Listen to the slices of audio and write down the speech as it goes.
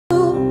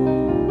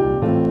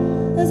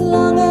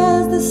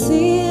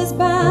sea is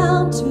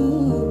bound to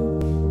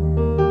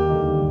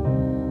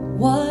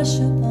wash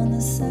upon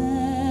the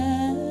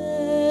sand.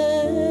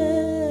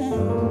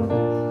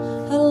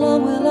 How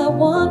long will I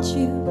want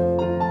you?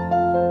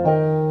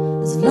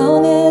 As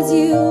long as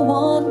you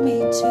want me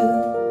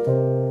to,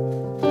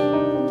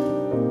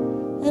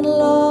 and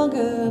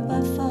longer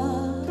by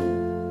far.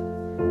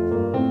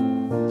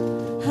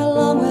 How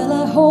long will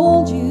I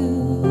hold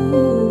you?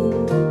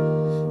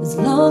 As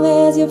long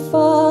as your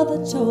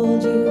father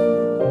told you,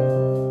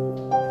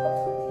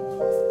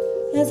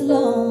 as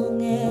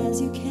long as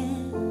you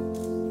can.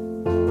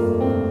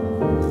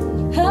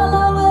 How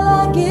long will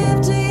I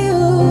give to you?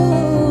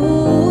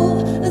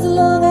 As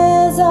long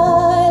as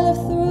I live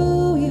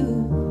through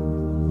you.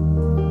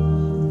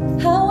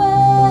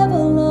 However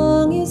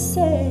long you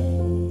say.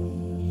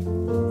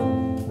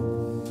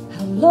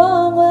 How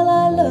long will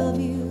I love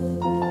you?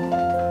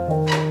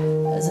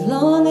 As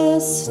long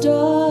as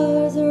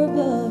stars are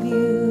above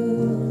you.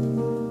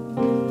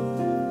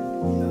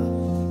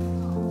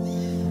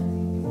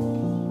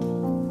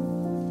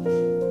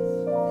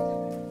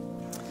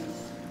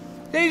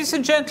 Ladies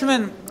and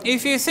gentlemen,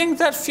 if you think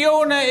that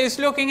Fiona is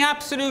looking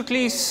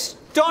absolutely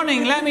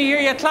stunning, let me hear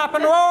you clap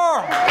and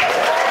roar.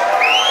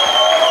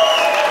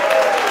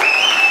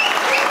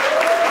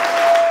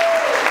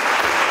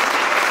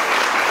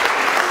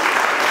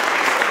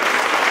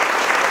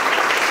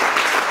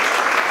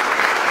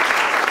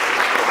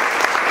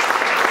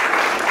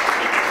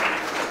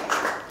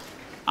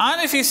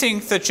 And if you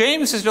think that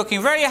James is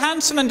looking very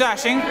handsome and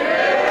dashing,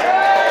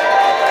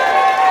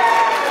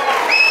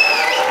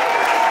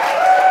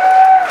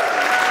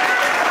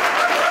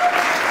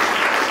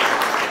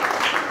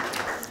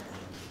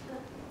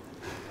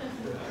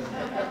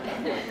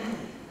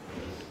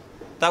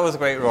 that was a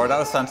great roar. That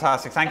was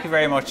fantastic. Thank you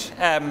very much.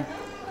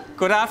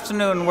 Good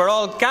afternoon. We're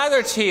all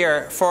gathered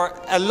here for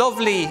a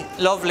lovely,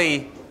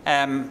 lovely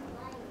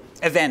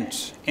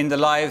event in the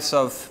lives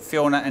of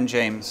Fiona and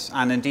James,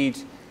 and indeed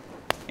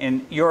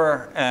in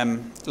your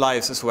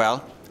lives as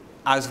well,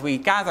 as we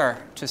gather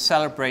to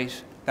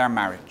celebrate their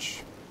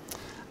marriage.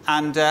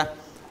 And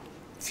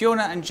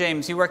Fiona and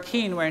James, you were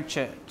keen, weren't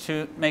you,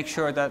 to make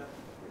sure that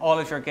all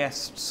of your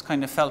guests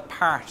kind of felt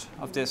part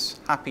of this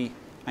happy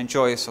and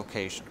joyous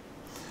occasion.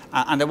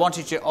 And I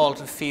wanted you all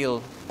to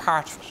feel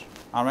part of it,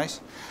 all right?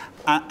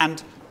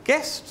 And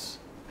guests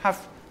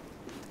have,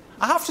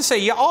 I have to say,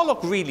 you all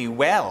look really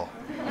well.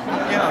 You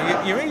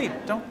know, you really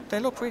don't, they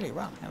look really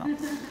well, you know.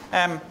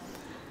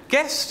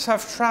 Guests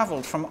have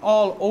travelled from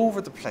all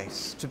over the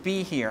place to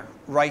be here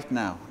right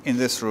now in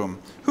this room.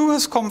 Who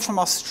has come from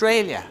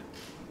Australia?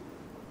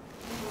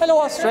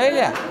 Hello,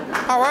 Australia.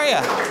 How are you?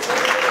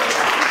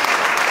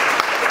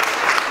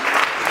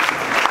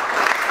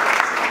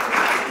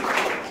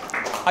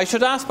 I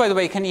should ask, by the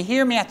way, can you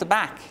hear me at the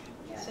back?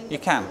 You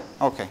can?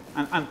 Okay.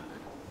 And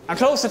I'm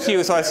closer to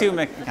you, so I assume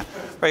you can.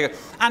 Very good.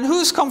 And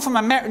who's come from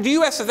the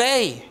US of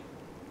A?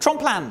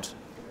 Trumpland?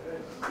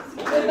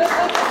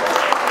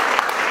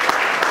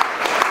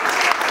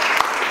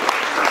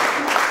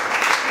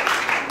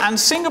 And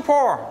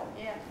Singapore?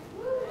 Yeah.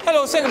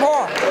 Hello,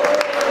 Singapore.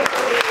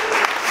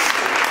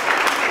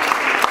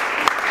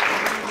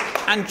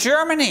 And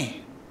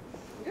Germany?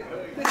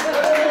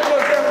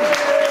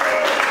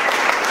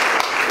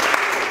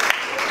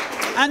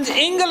 And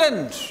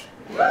England?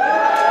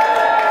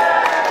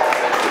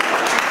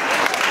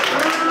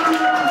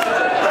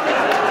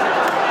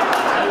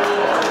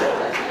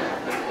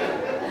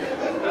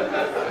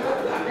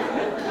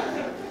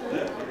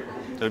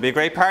 There'll be a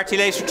great party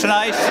later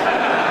tonight.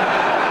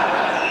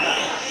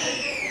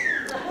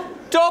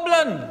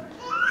 Dublin.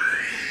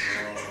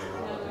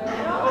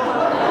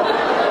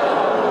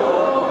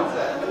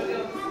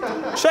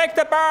 Shake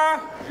the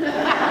bar.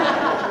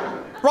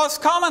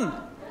 Roscommon.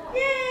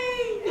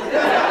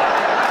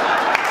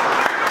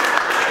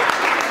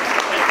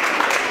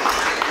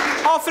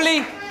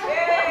 Offaly.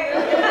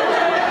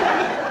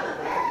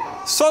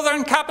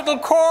 Southern capital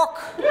Cork.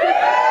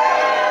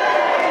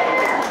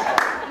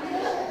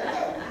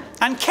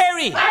 And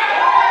Kerry.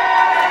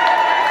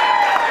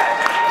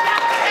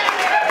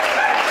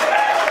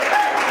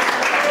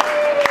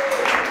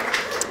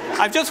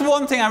 I've just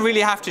one thing I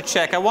really have to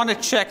check. I want to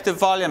check the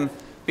volume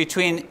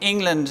between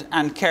England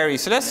and Kerry.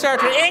 So let's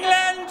start with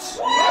England.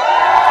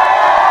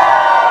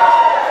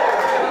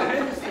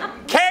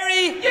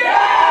 Kerry.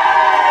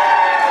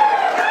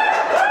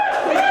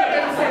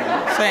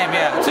 Same,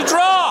 yeah. It's a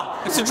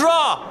draw. It's a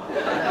draw.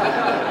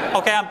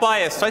 Okay, I'm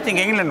biased. I think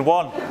England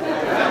won.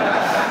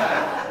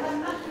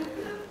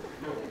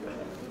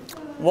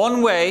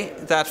 One way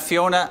that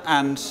Fiona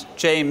and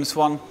James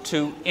want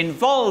to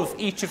involve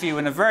each of you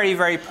in a very,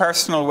 very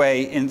personal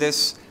way in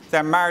this,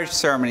 their marriage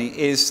ceremony,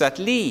 is that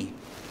Lee,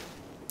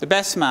 the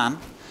best man,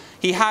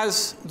 he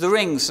has the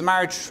rings, the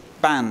marriage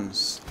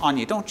bands on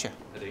you, don't you?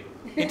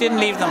 You didn't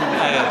leave them.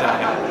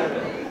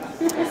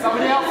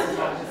 Somebody else.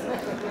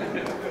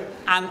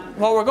 And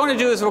what we're going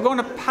to do is we're going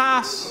to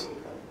pass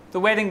the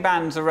wedding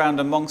bands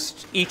around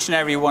amongst each and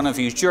every one of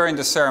you during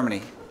the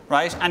ceremony.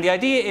 right? And the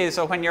idea is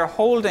that when you're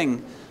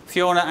holding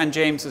Fiona and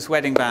James's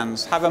wedding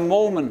bands, have a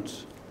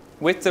moment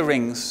with the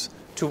rings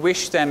to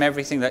wish them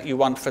everything that you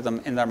want for them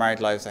in their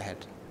married lives ahead.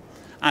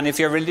 And if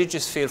you're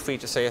religious, feel free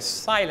to say a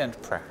silent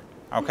prayer,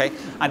 okay?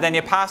 And then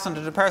you pass on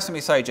to the person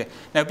beside you.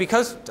 Now,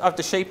 because of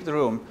the shape of the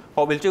room,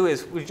 what we'll do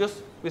is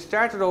we'll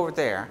start it over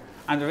there,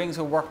 and the rings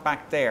will work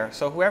back there.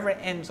 So whoever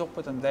ends up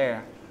with them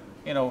there,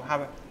 you know,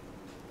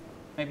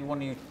 maybe one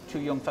of you two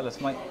young fellas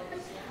might,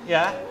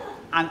 yeah?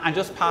 And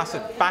just pass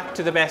it back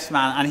to the best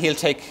man, and he'll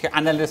take,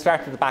 and then they'll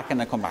start at the back and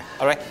then come back,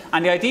 all right?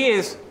 And the idea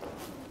is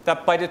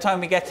that by the time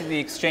we get to the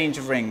exchange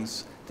of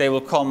rings, they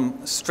will come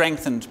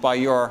strengthened by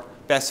your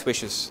best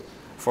wishes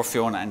for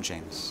Fiona and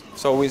James.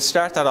 So we'll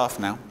start that off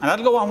now, and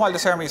that'll go on while the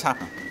ceremony is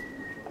happening.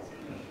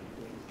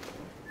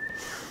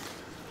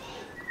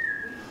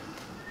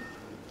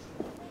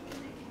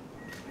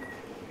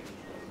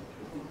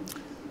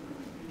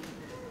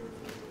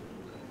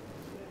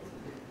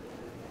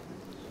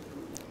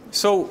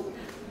 So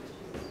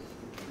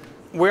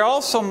we're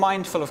also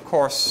mindful, of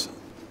course,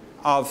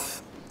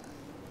 of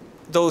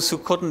those who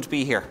couldn't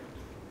be here,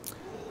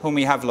 whom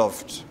we have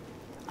loved,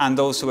 and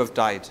those who have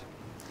died.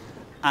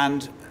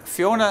 And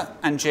Fiona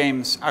and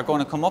James are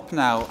going to come up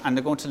now, and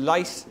they're going to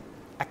light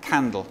a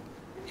candle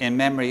in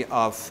memory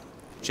of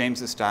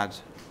James's dad,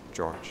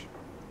 George.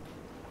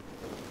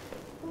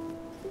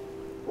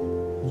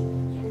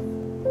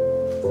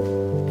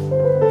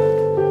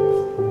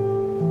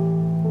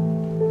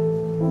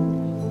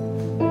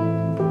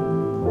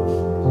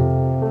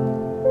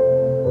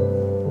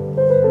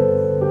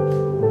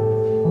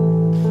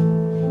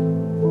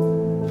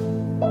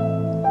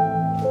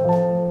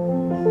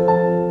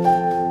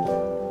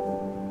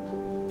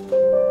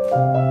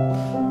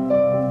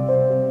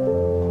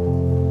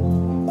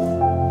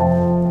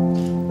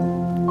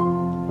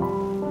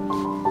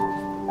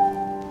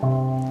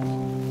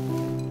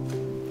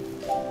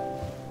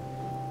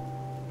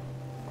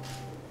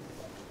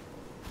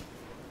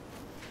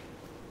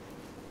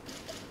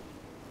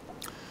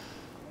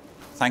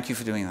 Thank you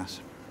for doing that.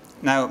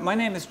 Now, my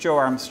name is Joe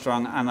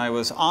Armstrong, and I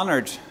was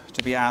honoured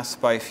to be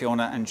asked by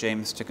Fiona and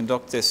James to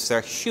conduct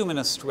their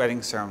humanist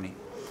wedding ceremony.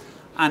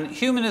 And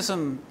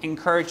humanism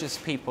encourages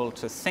people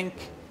to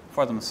think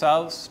for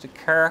themselves, to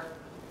care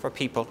for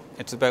people.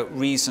 It's about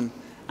reason,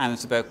 and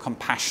it's about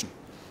compassion,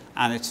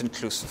 and it's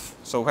inclusive.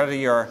 So whether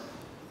you're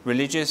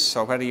religious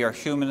or whether you're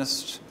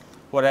humanist,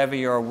 whatever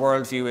your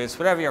worldview is,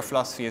 whatever your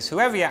philosophy is,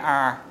 whoever you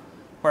are,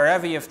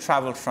 wherever you've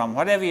travelled from,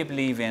 whatever you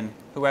believe in,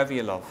 whoever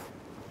you love,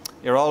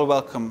 you're all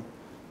welcome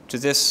to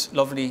this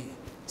lovely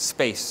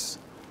space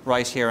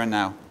right here and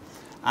now.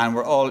 And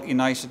we're all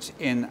united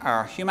in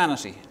our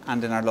humanity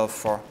and in our love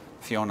for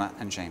Fiona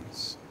and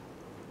James.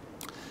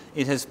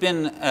 It has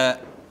been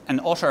an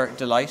utter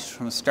delight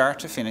from start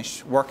to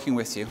finish working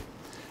with you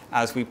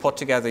as we put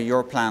together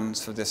your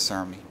plans for this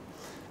ceremony.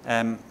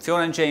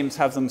 Fiona and James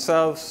have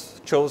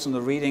themselves chosen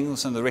the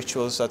readings and the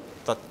rituals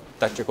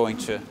that you're going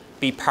to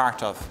be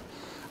part of,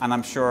 and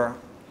I'm sure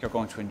you're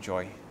going to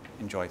enjoy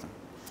them.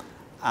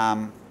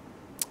 And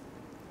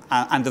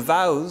the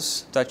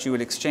vows that you will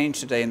exchange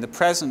today in the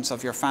presence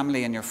of your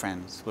family and your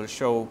friends will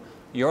show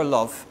your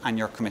love and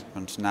your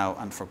commitment now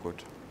and for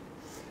good.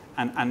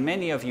 And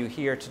many of you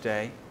here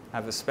today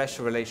have a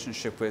special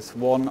relationship with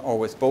one or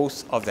with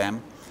both of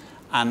them,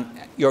 and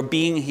your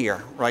being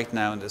here right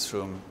now in this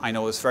room I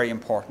know is very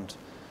important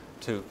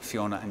to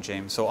Fiona and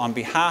James. So on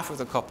behalf of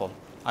the couple,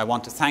 I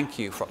want to thank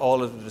you for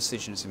all of the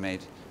decisions you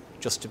made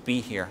just to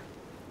be here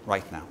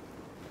right now.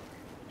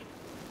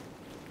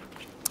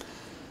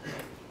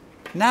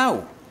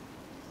 Now,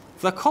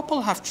 the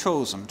couple have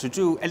chosen to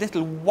do a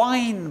little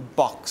wine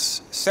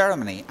box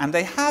ceremony, and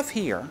they have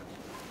here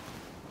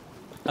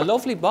a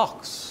lovely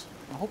box.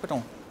 I hope I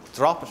don't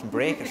drop it and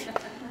break it.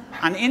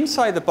 And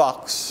inside the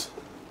box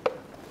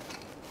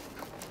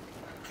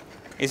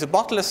is a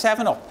bottle of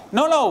 7-Up.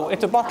 No,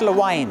 it's a bottle of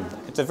wine.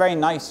 It's a very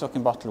nice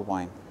looking bottle of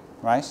wine,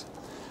 right?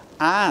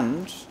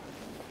 And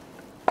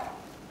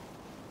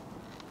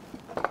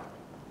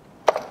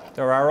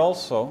there are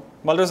also,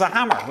 well, there's a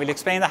hammer. We'll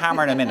explain the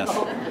hammer in a minute,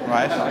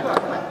 right?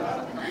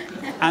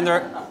 And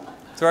there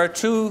are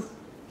 2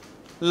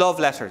 love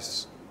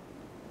letters.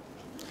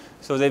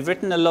 So they've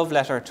written a love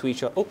letter to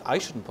each other. Oh, I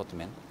shouldn't put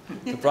them in.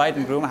 The bride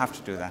and groom have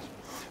to do that.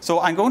 So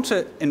I'm going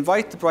to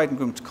invite the bride and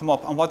groom to come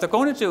up, and what they're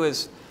going to do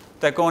is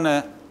they're going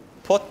to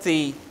put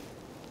the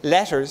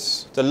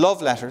letters, the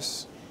love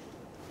letters.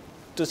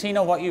 Does he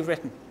know what you've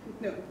written?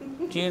 No.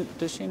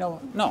 Does she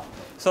know? No.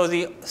 So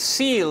the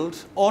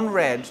sealed,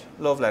 unread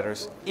love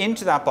letters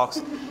into that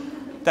box.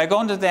 They're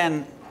going to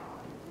then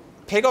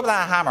pick up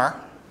that hammer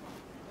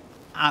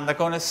and they're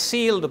going to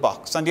seal the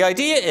box. And the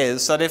idea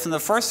is that if in the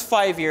first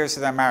 5 years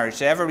of their marriage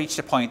they ever reach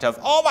the point of,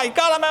 oh my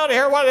God, I'm out of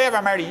here, why did I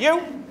ever marry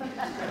you?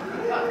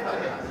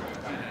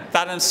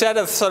 That instead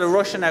of sort of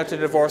rushing out to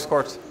the divorce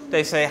court,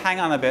 they say, hang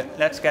on a bit,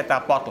 let's get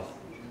that bottle,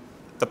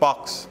 the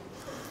box.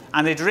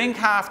 And they drink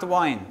half the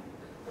wine.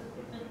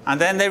 And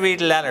then they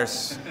read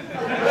letters.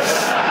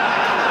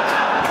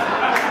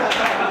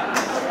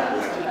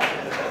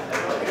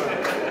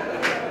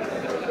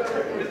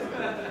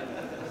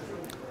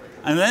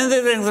 And then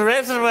they drink the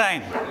rest of the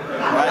wine.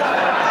 Right?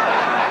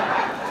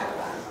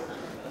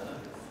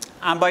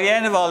 And by the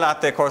end of all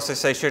that, of course, they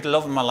say, "Sure, the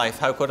love of my life,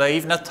 how could I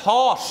even have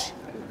thought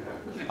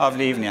of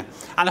leaving you?"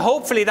 And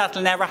hopefully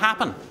that'll never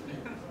happen.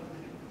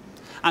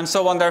 And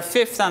so on their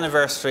 5th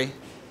anniversary,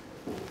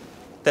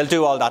 they'll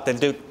do all that.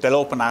 They'll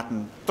open that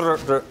and,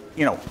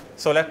 you know.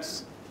 So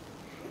let's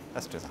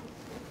do that.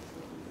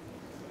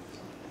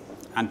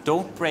 And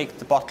don't break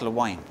the bottle of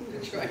wine.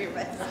 Try your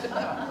best.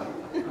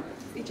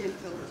 Be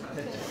gentle.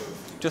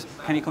 Just,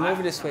 can you come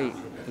over this way,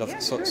 love,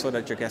 so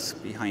that your guests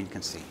behind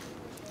can see?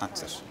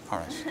 That's it. All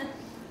right.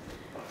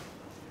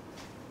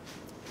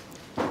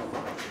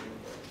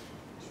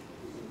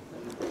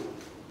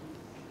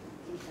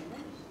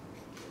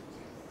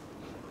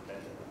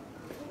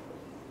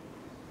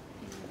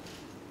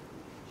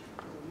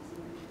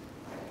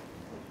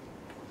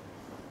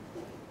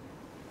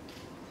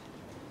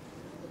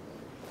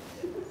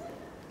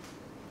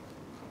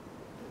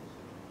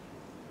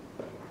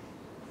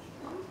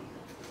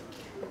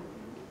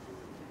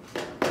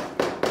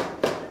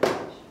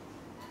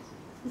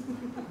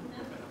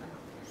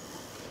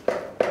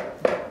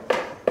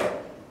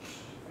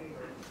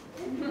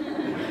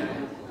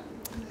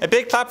 A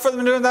big clap for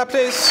them doing that,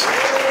 please.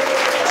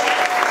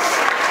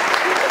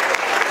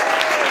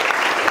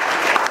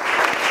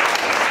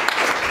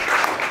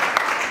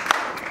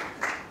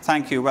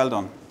 Thank you, well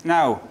done.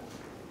 Now,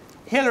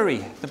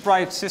 Hilary, the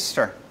bride's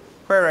sister.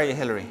 Where are you,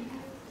 Hilary?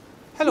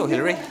 Hello,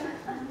 Hilary.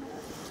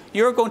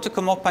 You're going to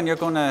come up and you're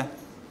going to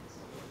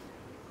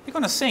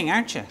sing,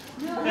 aren't you?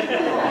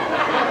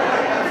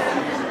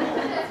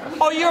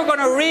 Oh, you're going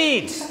to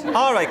read.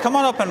 All right, come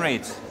on up and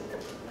read.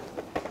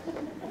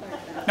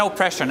 No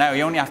pressure now,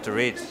 you only have to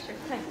read.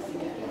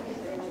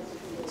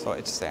 So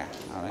it's there,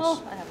 all right.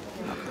 Oh, I have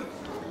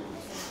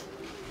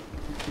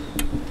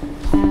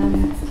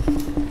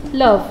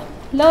Love.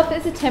 Love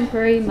is a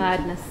temporary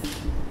madness.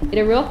 It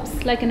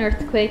erupts like an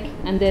earthquake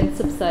and then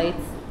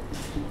subsides.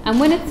 And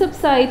when it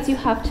subsides, you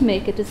have to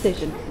make a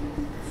decision.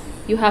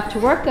 You have to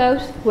work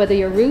out whether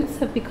your roots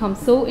have become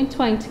so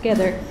entwined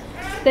together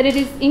that it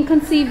is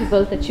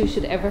inconceivable that you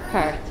should ever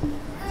part.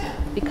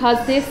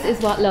 Because this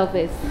is what love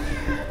is.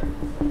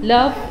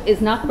 Love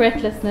is not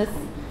breathlessness.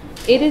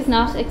 It is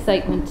not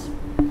excitement.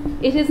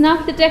 It is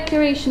not the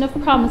declaration of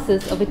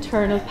promises of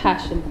eternal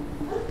passion.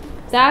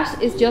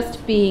 That is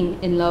just being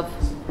in love,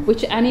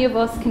 which any of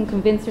us can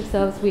convince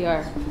ourselves we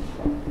are.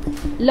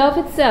 Love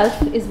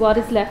itself is what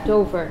is left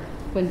over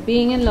when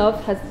being in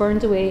love has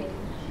burned away,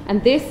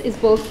 and this is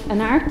both an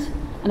art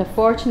and a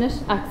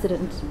fortunate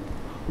accident.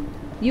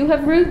 You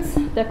have roots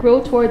that grow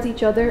towards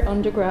each other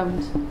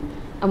underground,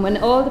 and when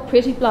all the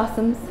pretty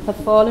blossoms have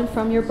fallen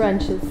from your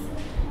branches,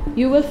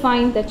 you will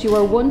find that you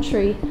are one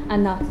tree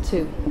and not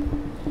two.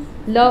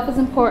 Love is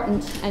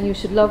important, and you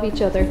should love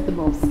each other the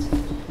most.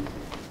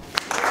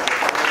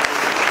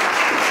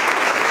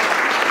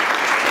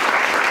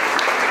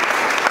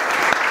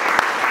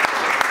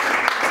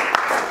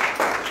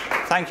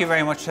 Thank you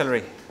very much,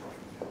 Hilary.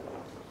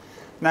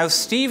 Now,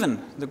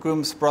 Stephen, the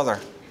groom's brother,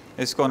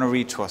 is going to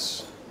read to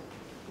us.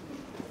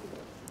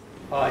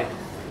 Hi.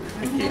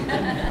 Thank you.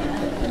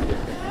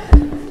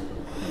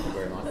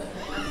 Very much.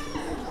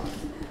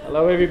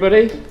 Hello,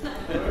 everybody.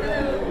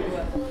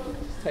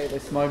 Let's take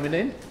this moment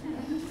in.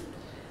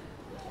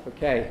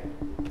 Okay.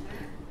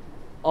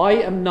 I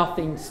am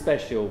nothing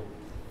special,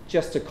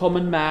 just a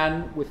common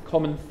man with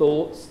common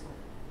thoughts,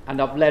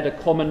 and I've led a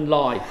common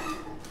life.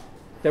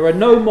 There are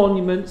no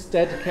monuments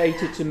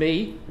dedicated to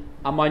me,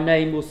 and my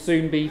name will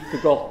soon be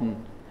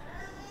forgotten.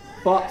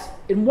 But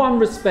in one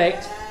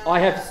respect, I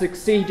have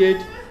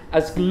succeeded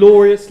as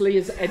gloriously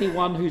as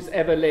anyone who's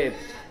ever lived.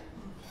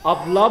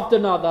 I've loved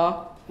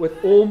another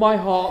with all my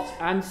heart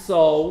and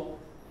soul,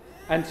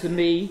 and to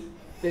me,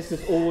 this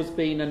has always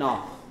been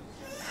enough.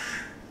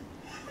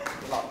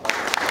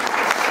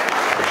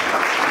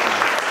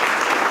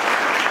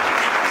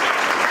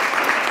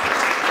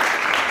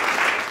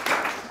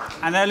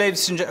 And now,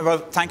 ladies and gentlemen,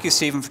 well, thank you,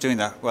 Stephen, for doing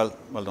that. Well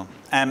done.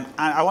 And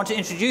I want to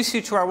introduce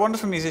you to our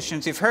wonderful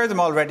musicians. You've heard them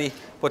already,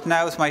 but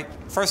now is my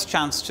first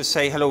chance to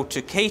say hello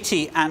to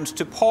Katie and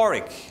to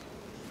Pádraig.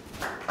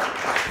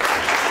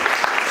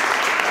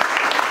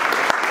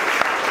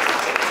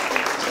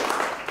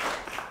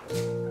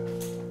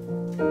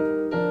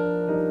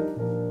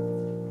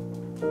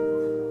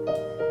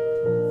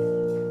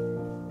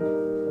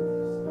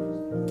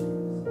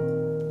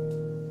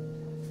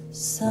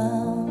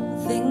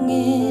 Something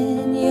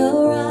in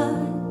your eye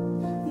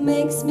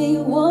makes me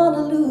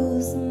wanna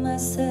lose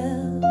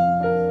myself,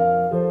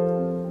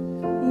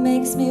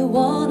 makes me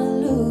wanna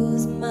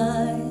lose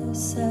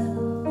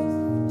myself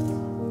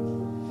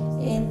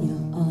in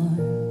your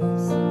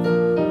arms.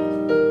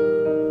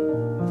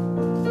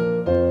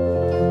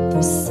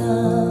 There's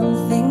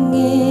something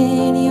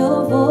in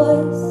your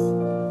voice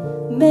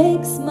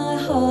makes my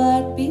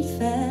heart beat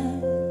fast.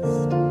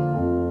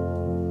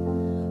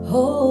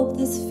 Hope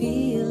this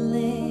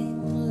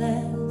feeling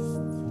lasts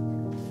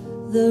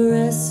the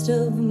rest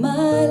of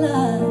my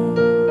life.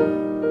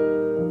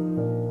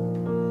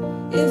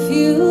 If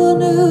you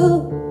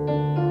knew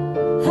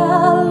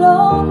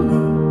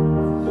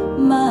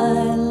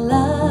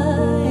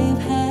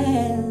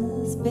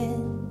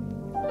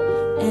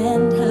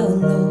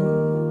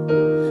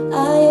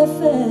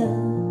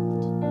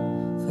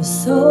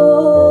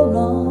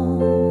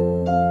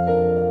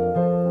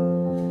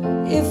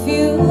If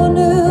you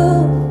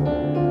knew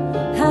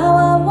how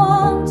I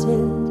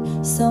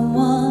wanted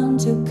someone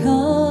to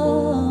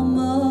come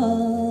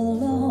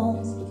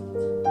along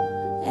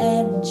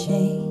and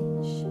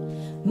change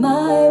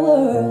my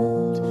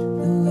world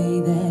the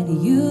way that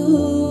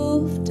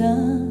you've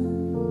done,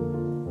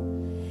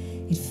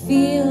 it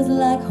feels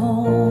like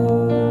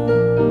home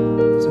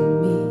to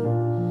me.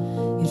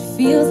 It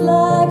feels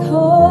like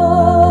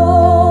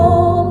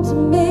home to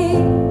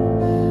me.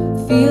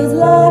 Feels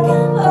like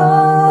I'm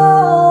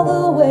all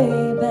the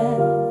way back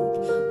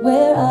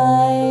where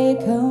I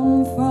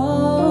come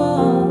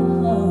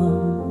from.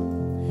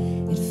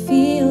 It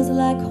feels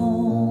like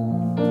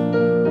home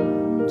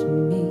to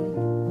me.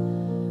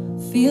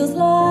 Feels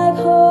like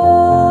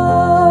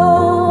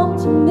home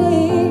to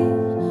me.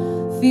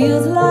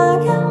 Feels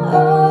like I'm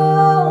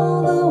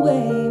all the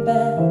way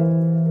back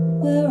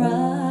where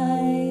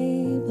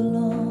I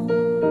belong.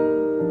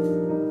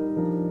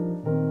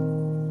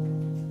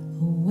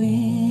 A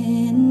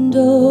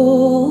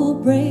window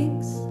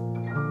breaks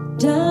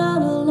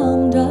down a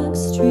long dark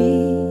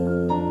street,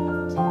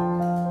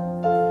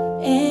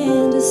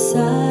 and a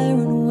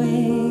siren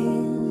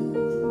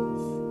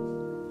wails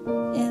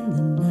in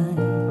the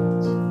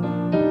night.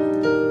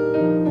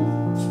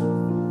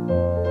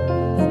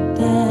 But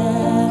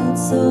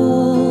that's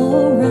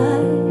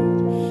alright,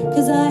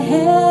 'cause I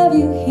have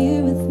you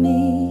here with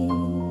me,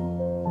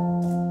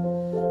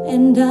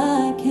 and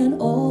I can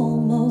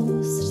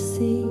almost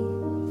see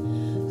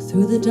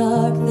through the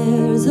dark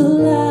there's a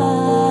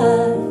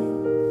light.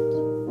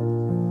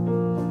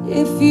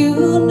 If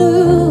you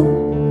knew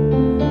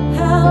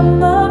how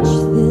much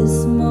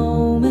this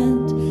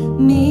moment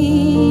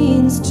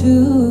means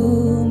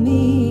to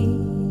me,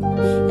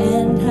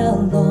 and how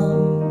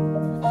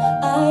long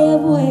I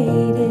have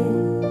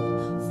waited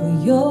for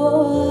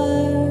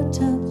your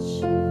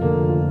touch.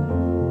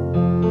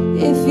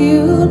 If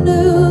you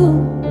knew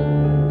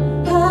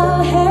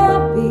how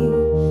happy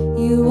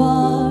you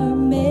are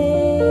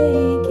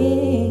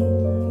making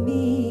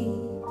me,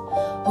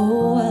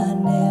 oh, I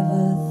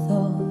never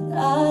thought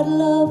I'd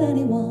love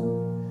anyone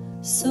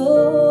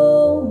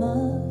so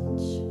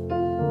much.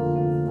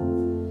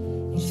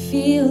 It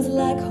feels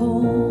like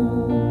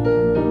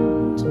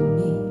home to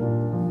me.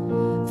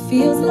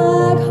 Feels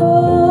like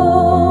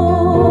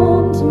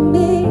home to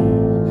me.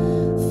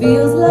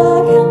 Feels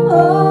like I'm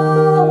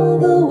all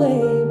the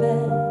way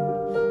back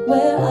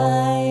where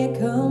I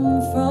come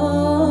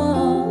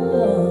from.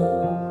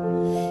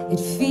 It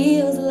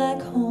feels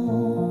like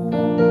home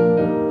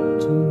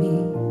to me.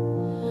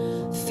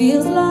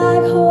 Feels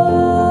like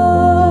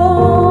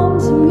home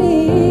to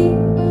me.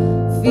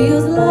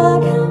 Feels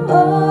like I'm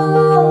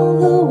all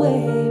the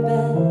way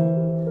back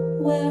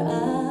where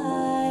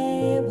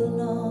I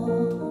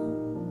belong.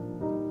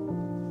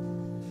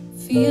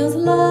 Feels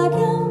like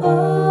I'm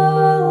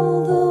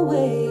all the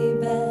way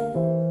back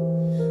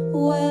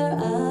where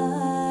I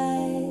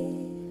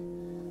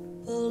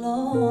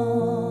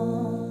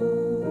belong.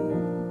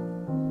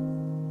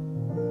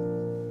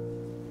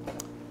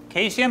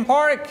 Casey and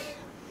Porrick.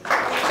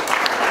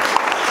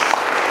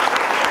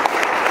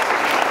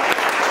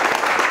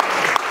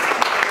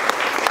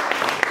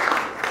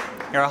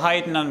 You're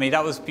hiding on me.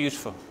 That was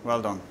beautiful.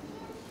 Well done.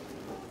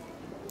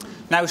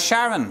 Now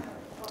Sharon,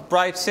 the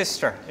bride's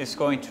sister, is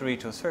going to read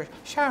to us.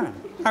 Sharon,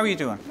 how are you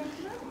doing?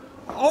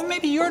 Oh,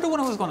 maybe you're the one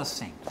who was going to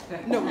sing.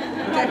 No,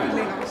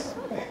 definitely not.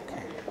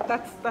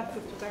 That's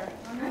it there.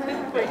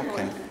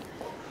 Okay.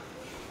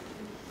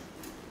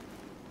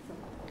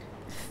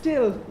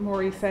 Still,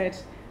 Maury said,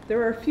 there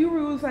are a few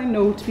rules I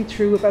know to be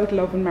true about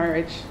love and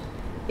marriage.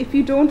 If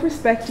you don't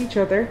respect each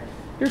other,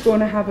 you're going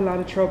to have a lot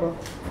of trouble.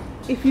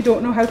 If you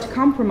don't know how to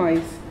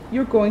compromise,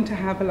 you're going to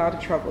have a lot of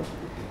trouble.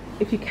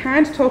 If you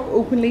can't talk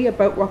openly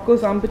about what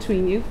goes on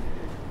between you,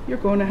 you're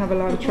going to have a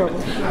lot of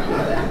trouble.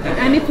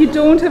 And if you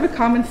don't have a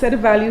common set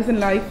of values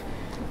in life,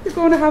 you're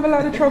going to have a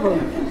lot of trouble.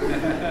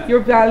 Your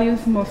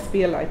values must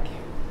be alike.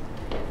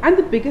 And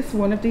the biggest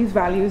one of these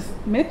values,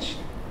 Mitch,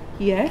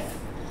 yes,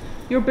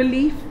 your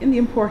belief in the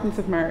importance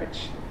of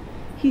marriage.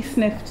 He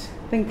sniffed,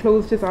 then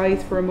closed his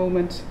eyes for a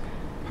moment.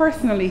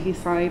 Personally, he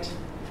sighed,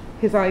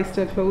 his eyes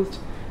still closed.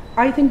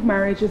 I think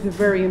marriage is a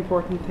very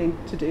important thing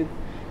to do.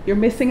 You're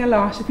missing a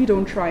lot if you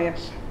don't try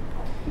it.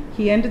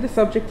 He ended the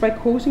subject by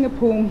quoting a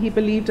poem he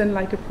believed in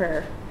like a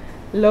prayer.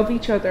 Love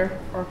each other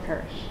or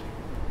perish.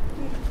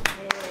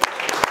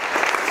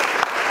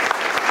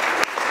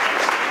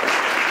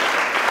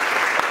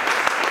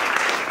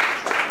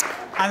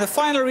 And the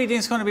final reading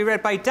is going to be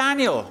read by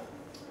Daniel,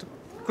 the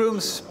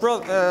groom's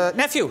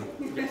nephew.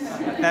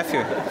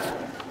 Nephew.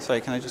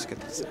 Sorry, can I just get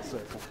this?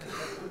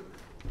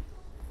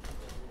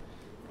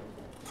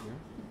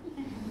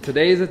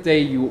 Today is a day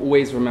you will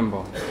always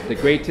remember, the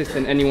greatest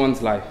in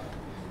anyone's life.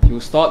 You will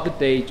start the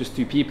day just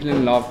two people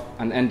in love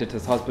and end it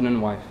as husband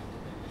and wife.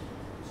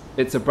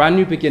 It's a brand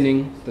new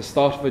beginning, the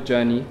start of a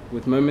journey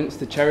with moments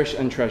to cherish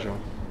and treasure.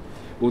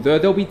 Although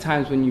there'll be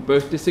times when you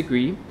both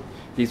disagree,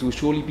 these will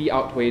surely be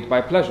outweighed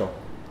by pleasure.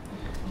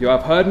 You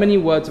have heard many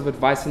words of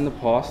advice in the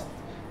past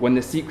when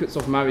the secrets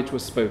of marriage were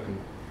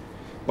spoken.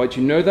 but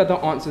you know that the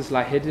answers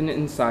lie hidden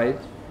inside,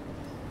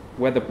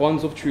 where the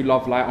bonds of true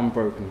love lie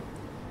unbroken.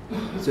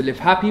 So live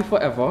happy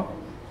forever,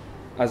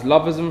 as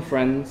lovers and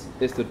friends.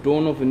 It's the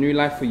dawn of a new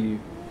life for you,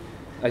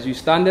 as you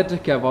stand there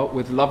together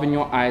with love in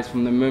your eyes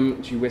from the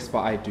moment you whisper,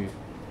 I do.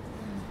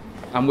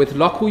 And with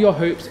luck all your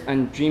hopes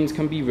and dreams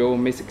can be real.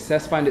 May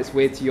success find its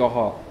way to your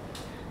heart.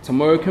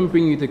 Tomorrow can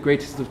bring you the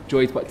greatest of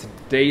joys, but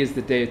today is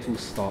the day it all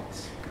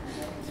starts.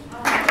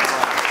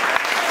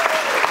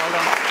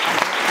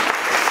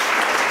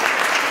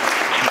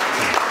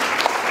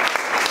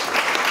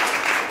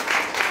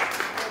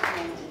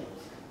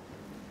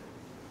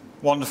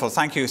 Wonderful,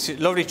 thank you.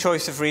 Lovely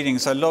choice of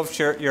readings. I loved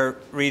your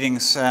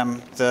readings.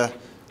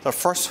 The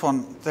first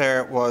one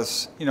there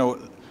was,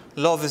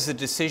 love is a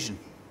decision.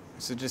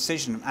 It's a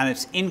decision, and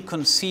it's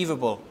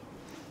inconceivable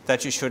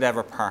that you should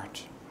ever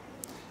part.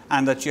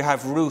 And that you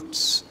have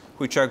roots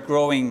which are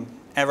growing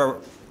ever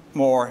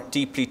more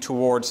deeply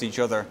towards each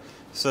other,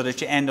 so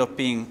that you end up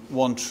being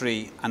one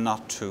tree and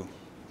not two.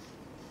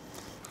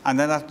 And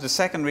then the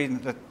second reading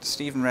that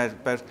Stephen read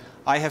about,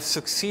 I have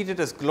succeeded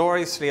as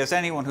gloriously as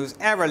anyone who's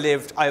ever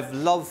lived. I've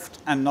loved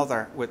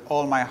another with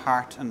all my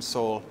heart and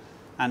soul.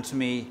 And to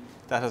me,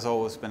 that has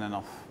always been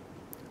enough.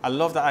 I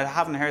love that. I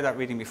haven't heard that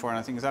reading before, and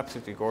I think it's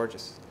absolutely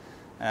gorgeous.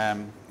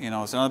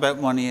 It's not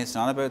about money. It's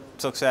not about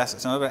success.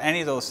 It's not about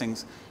any of those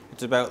things.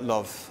 It's about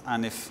love.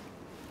 And if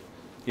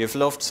you've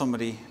loved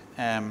somebody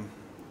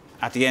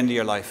at the end of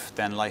your life,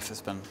 then life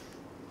has been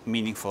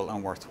meaningful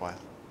and worthwhile.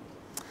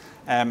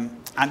 And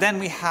then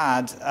we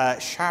had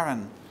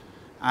Sharon,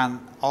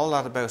 and all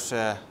that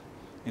about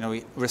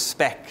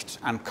respect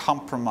and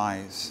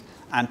compromise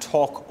and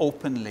talk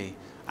openly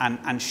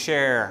and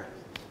share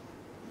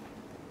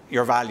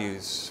your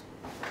values.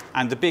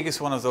 And the biggest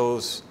one of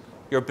those,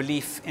 your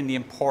belief in the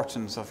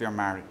importance of your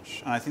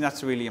marriage. And I think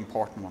that's a really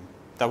important one.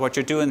 That what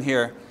you're doing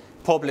here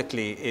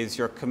publicly is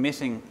you're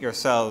committing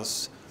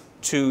yourselves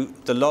to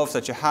the love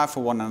that you have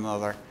for one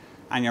another,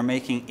 and you're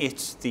making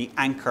it the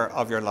anchor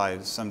of your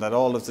lives, and that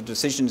all of the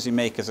decisions you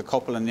make as a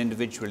couple and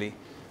individually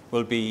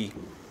will be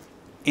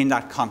in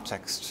that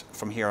context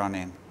from here on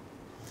in.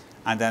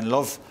 And then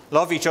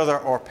love each other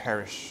or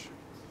perish.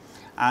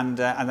 And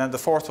then the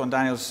fourth one,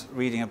 Daniel's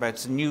reading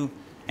about, a new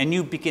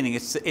beginning.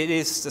 It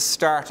is the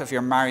start of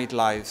your married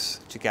lives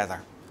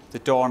together, the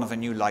dawn of a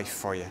new life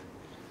for you.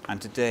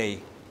 And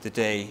today, the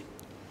day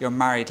your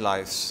married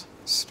lives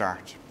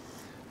start.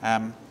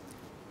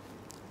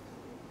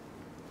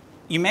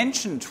 You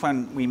mentioned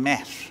when we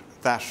met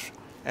that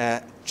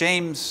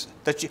James,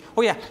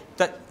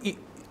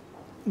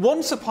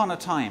 once upon a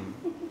time,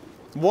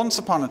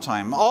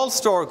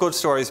 all good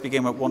stories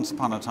begin with once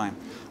upon a time.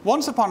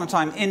 Once upon a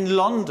time in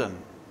London,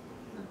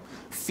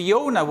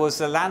 Fiona was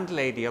the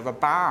landlady of a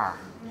bar.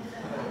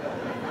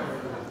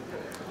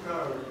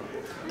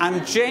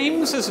 And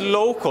James's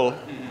local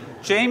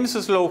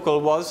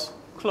was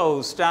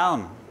closed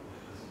down.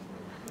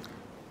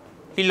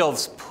 He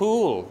loves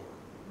pool.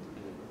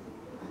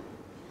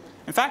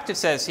 In fact, it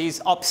says he's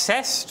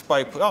obsessed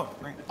by pool. Oh,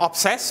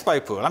 obsessed by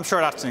pool. I'm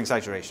sure that's an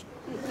exaggeration.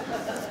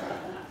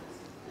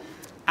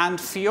 And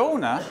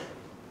Fiona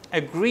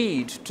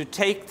agreed to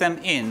take them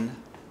in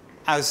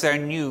as their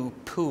new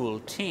pool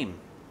team.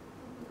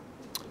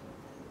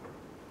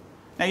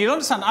 Now, you'll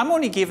understand, I'm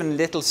only giving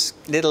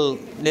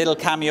little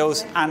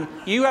cameos, and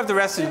you have the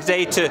rest of the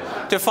day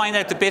to find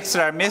out the bits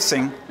that are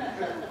missing.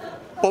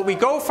 But we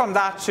go from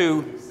that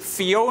to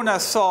Fiona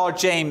saw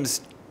James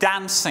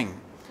dancing.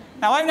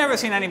 Now, I've never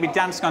seen anybody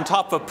dancing on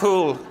top of a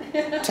pool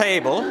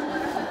table,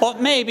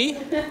 but maybe.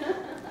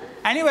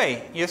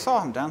 Anyway, you saw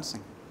him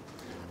dancing.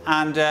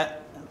 And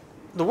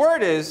the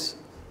word is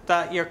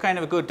that you're kind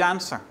of a good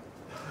dancer.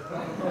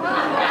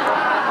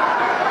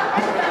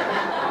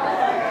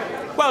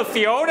 Well,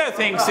 Fiona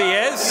thinks he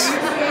is.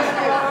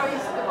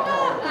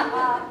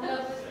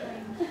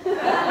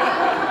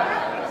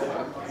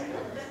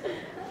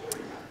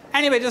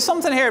 Anyway, there's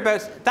something here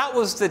about that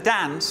was the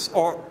dance,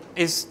 or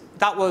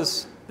that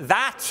was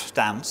that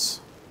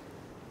dance.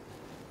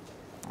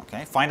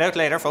 Okay, find out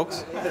later,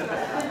 folks.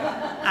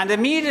 And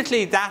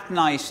immediately that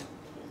night,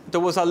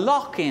 there was a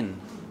lock-in.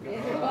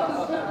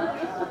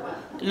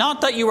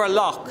 Not that you were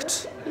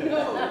locked,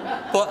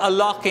 but a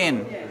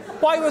lock-in.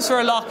 Why was there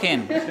a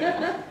lock-in?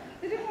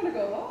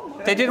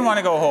 They didn't want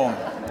to go home.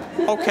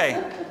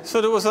 Okay, so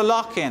there was a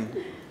lock-in,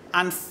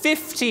 and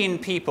 15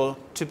 people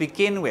to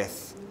begin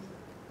with.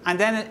 And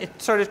then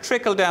it sort of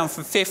trickled down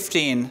from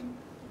 15,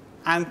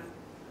 and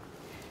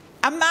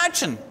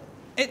imagine,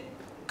 it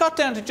got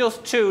down to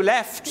just 2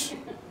 left.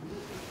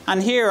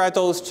 And here are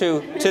those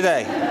 2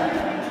 today.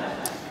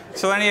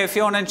 So anyway,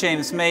 Fiona and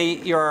James, may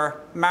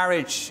your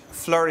marriage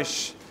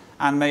flourish,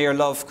 and may your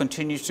love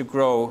continue to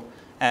grow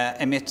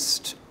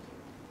amidst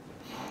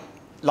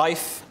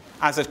life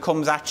as it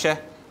comes at you,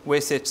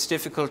 with its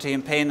difficulty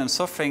and pain and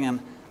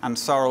suffering and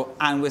sorrow,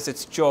 and with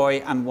its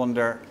joy and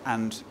wonder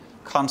and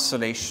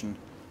consolation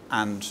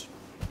and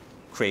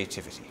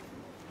creativity.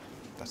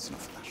 That's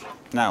enough of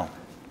that. Now,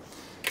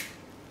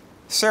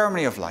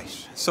 ceremony of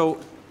light. So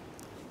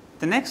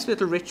the next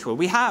little ritual,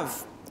 we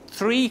have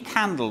 3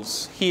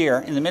 candles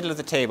here in the middle of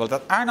the table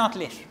that are not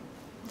lit.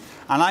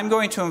 And I'm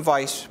going to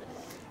invite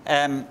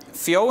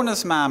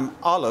Fiona's mum,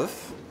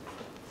 Olive,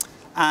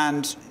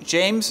 and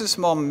James's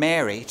mum,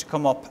 Mary, to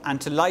come up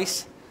and to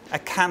light a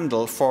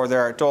candle for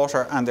their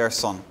daughter and their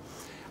son.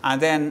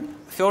 And then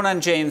Fiona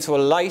and James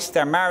will light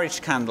their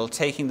marriage candle,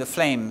 taking the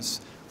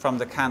flames from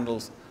the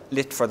candles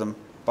lit for them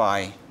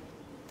by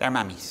their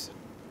mammies.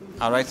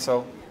 All right,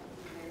 so.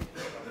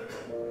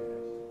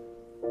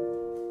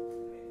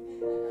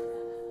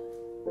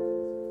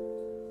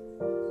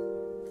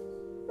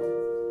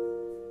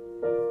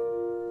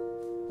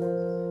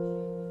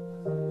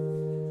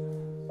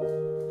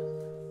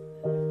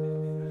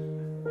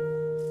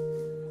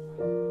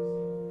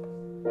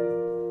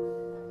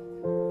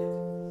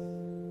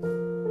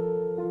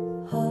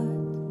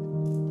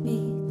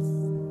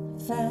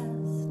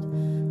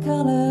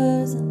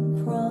 Colors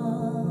and promises,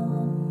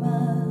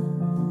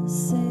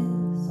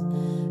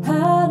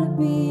 how to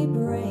be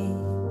brave,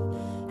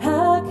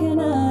 how can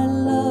I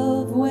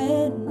love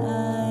when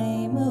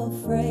I'm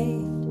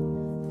afraid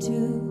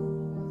to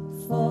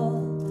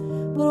fall,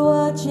 but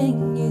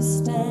watching you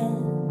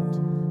stand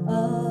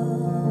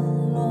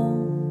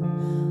alone,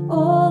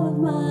 all of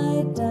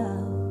my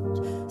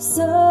doubt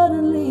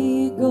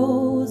suddenly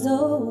goes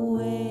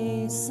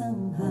away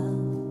somehow.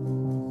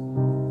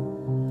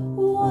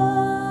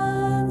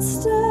 One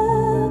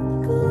step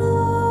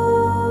closer.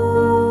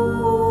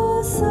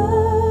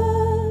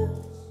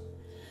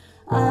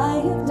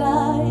 I have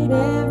died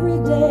every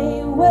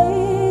day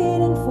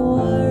waiting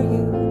for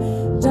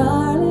you.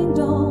 Darling,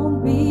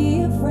 don't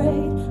be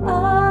afraid.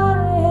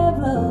 I have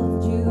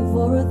loved you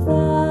for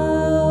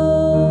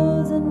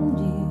 1,000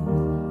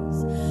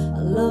 years.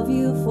 I love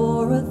you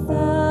for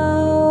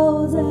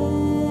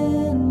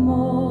 1,000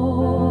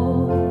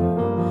 more.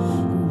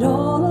 And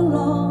all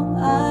along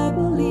I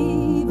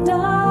believed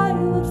I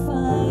would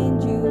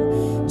find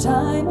you.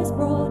 Time has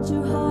brought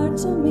your heart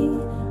to me.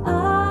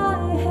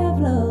 I have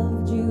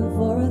loved you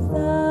for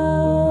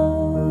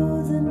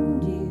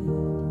 1,000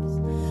 years.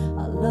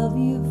 I love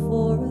you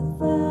for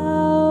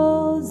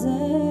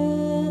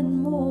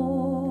 1,000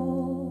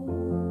 more.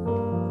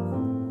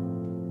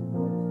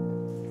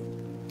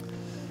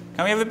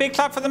 Can we have a big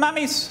clap for the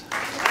mammies?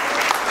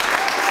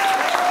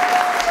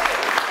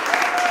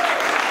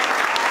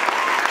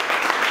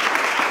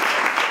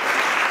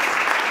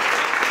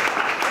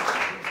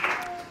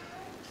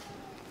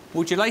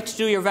 Would you like to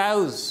do your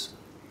vows?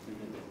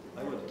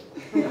 I would.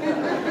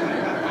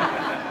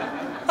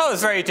 That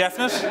was very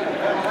definite.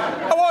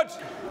 I would.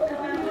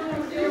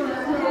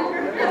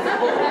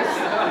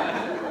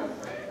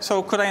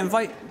 So could I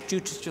invite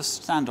you to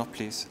just stand up,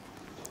 please?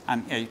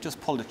 And yeah, you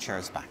just pull the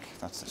chairs back.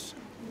 That's it.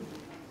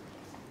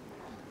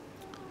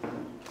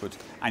 Good.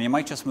 And you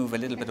might just move a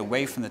little bit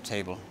away from the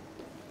table.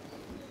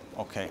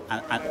 Okay.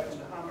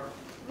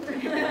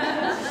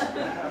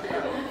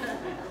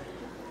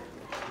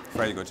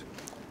 Very good.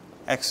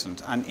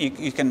 Excellent. And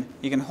you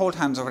can hold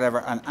hands or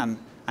whatever, and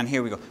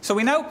here we go. So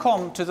we now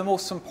come to the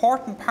most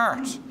important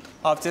part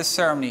of this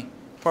ceremony,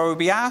 where we'll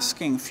be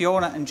asking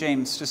Fiona and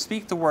James to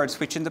speak the words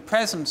which, in the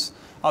presence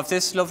of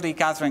this lovely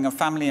gathering of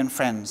family and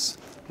friends,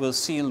 will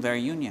seal their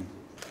union.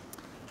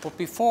 But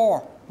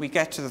before we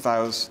get to the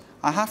vows,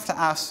 I have to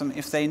ask them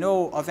if they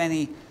know of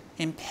any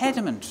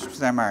impediment to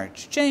their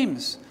marriage.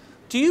 James,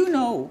 do you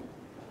know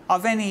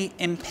of any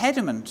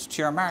impediment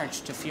to your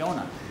marriage to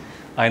Fiona?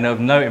 I know of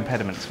no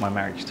impediment to my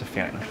marriage to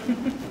Fiona.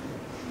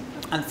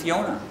 And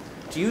Fiona,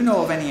 do you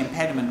know of any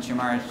impediment to your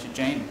marriage to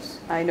James?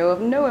 I know of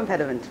no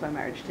impediment to my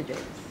marriage to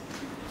James.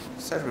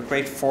 Said with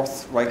great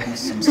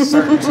forthrightness and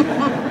certainty.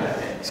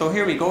 So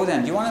here we go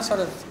then. Do you want to sort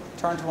of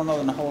turn to one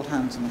another and hold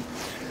hands?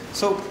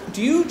 So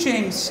do you,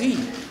 James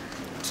C.,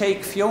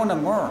 take Fiona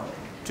Moore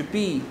to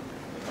be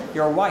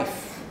your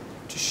wife,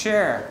 to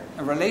share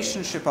a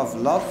relationship of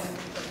love,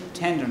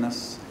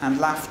 tenderness and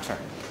laughter,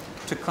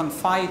 to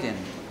confide in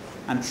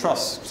and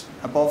trust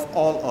above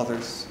all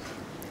others,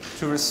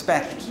 to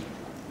respect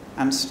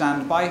and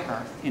stand by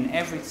her in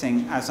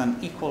everything as an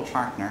equal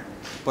partner,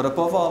 but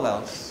above all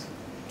else,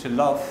 to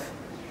love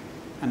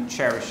and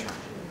cherish her?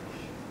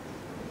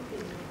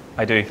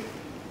 I do.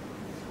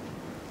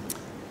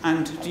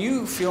 And do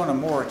you, Fiona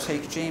Moore,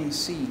 take James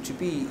C. to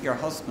be your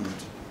husband,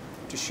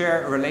 to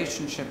share a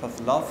relationship of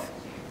love,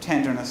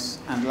 tenderness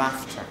and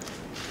laughter,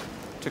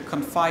 to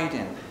confide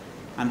in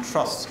and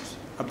trust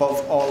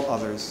above all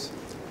others,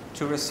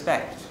 to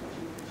respect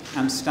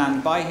and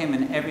stand by him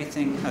in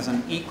everything as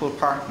an equal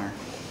partner,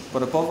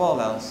 but above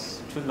all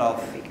else, to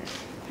love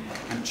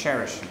and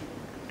cherish him?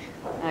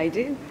 I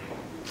do.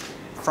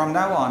 From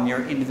now on,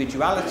 your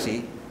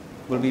individuality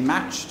will be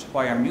matched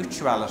by your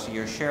mutuality,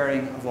 your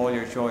sharing of all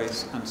your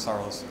joys and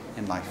sorrows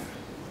in life.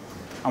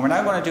 And we're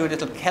now going to do a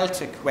little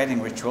Celtic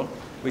wedding ritual,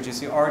 which is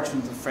the origin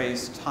of the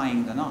phrase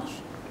tying the knot.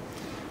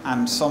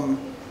 And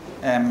some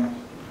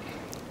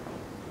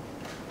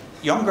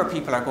younger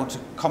people are going to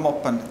come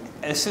up and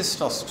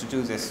assist us to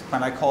do this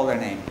when I call their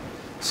name.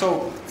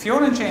 So,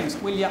 Fiona and James,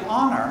 will you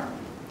honour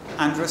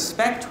and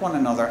respect one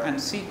another and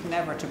seek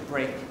never to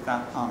break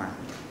that honour?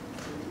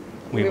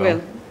 We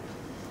will.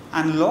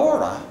 And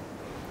Laura,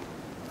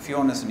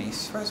 Fiona's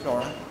niece, where's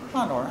Laura?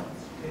 Come on, Laura.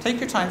 Take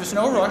your time, there's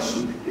no rush.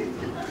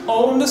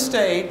 Own the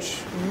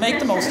stage, make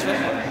the most of it.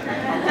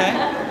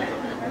 Okay?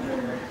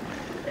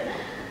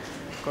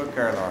 Good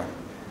girl, Laura.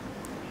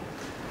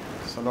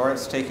 So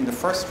Laura's taking the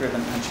first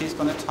ribbon and she's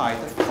going to tie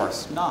the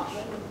first knot.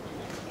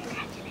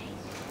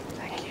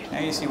 Thank you. Now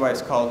you see why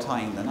it's called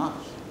tying the knot.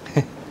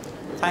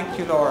 Thank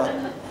you,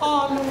 Laura.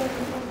 Oh, Laura.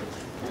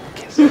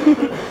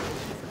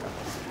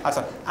 That's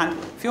it. And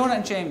Fiona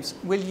and James,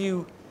 will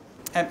you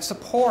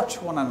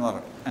support one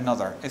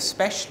another,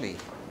 especially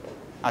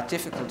at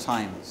difficult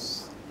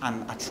times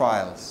and at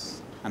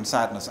trials and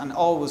sadness, and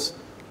always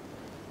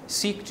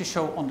seek to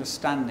show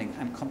understanding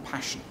and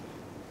compassion?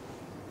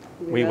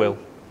 We will.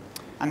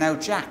 And now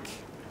Jack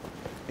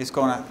is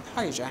going to...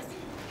 Hi, Jack.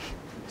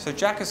 So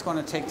Jack is going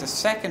to take the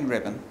second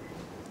ribbon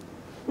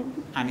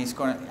and he's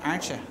going to...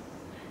 Aren't you?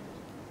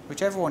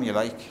 Whichever one you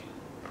like.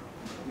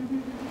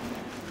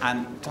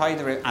 And tie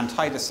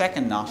the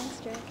second knot.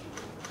 Thanks, Jack.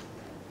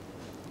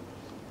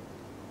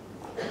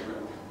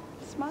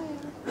 Smile.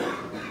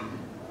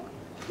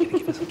 Can you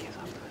give us a kiss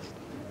afterwards?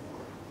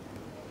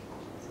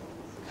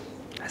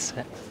 That's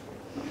it.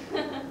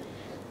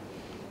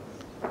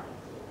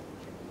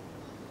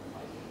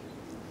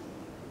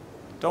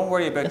 Don't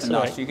worry about That's the all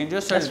knot. right. You can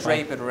just sort of That's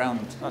drape fine. it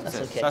around. That's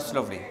it. okay. That's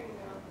lovely.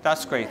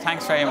 That's great.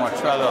 Thanks very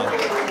much. Well done.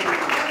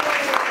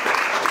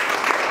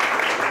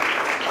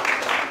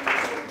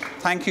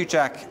 Thank you,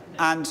 Jack.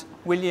 And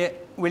will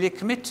you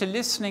commit to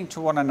listening to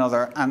one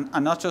another, and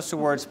not just the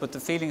words, but the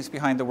feelings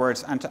behind the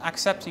words, and to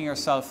accepting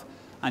yourself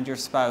and your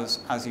spouse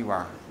as you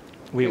are?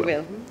 We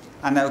will.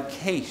 And now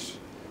Kate,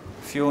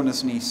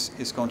 Fiona's niece,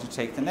 is going to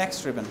take the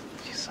next ribbon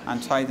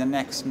and tie the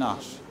next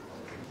knot.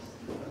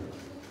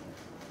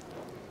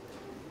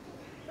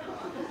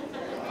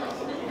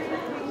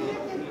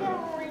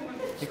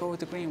 You go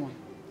with the green one.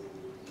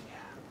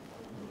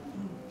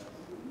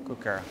 Good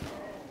girl.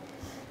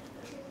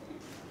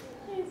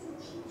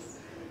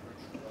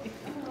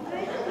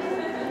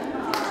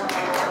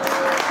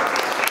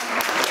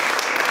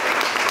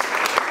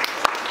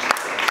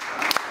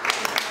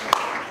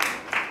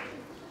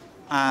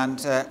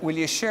 And will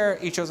you share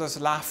each other's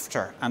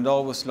laughter and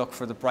always look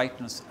for the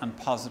brightness and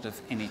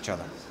positive in each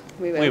other?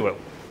 We will. We will.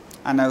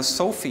 And now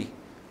Sophie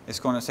is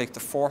going to take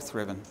the fourth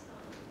ribbon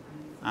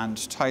and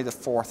tie the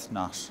fourth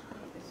knot.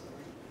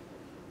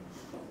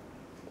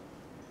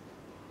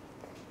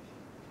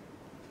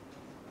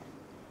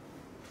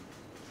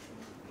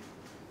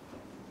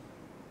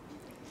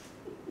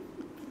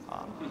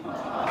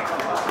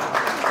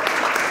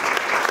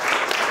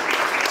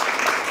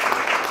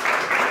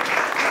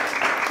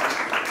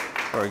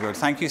 Very good.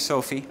 Thank you,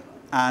 Sophie.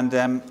 And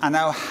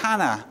now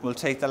Hannah will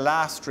take the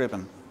last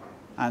ribbon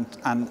and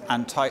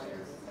tie...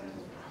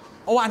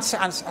 Oh, and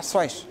that's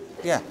right.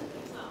 Yeah.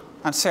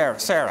 And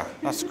Sarah.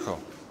 That's cool.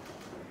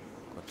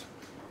 Good.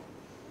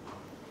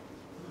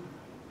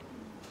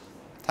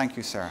 Thank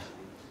you, Sarah.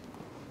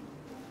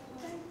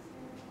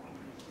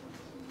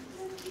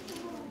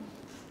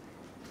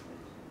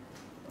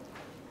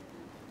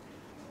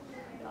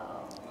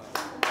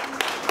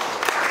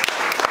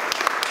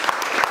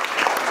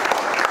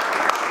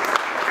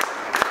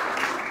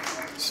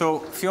 So,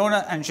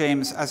 Fiona and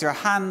James, as your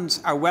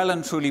hands are well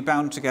and truly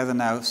bound together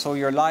now, so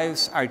your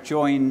lives are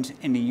joined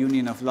in a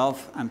union of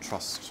love and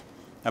trust.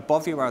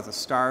 Above you are the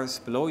stars,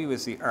 below you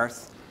is the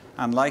earth,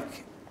 and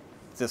like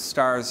the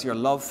stars, your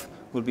love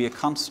will be a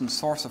constant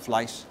source of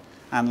light,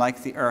 and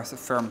like the earth, a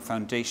firm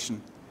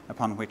foundation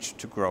upon which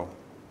to grow.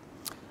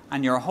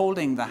 And you're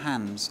holding the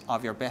hands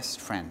of your best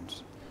friend,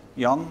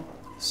 young,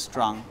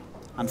 strong,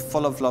 and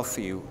full of love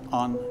for you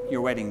on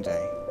your wedding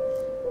day,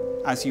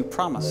 as you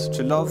promise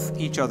to love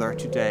each other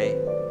today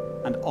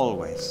and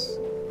always.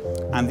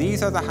 And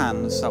these are the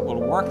hands that will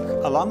work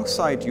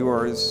alongside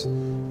yours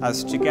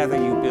as together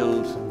you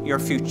build your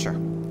future.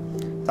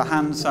 The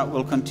hands that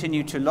will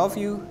continue to love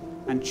you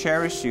and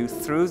cherish you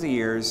through the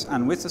years,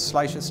 and with the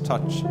slightest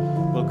touch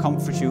will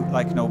comfort you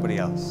like nobody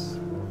else.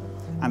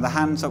 And the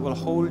hands that will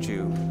hold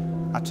you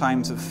at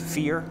times of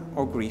fear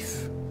or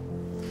grief.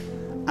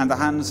 And the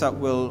hands that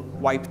will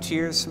wipe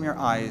tears from your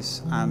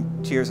eyes,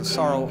 and tears of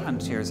sorrow and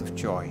tears of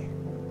joy.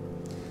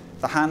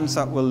 The hands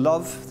that will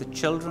love the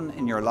children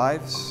in your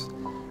lives,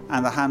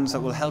 and the hands that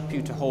will help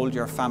you to hold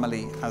your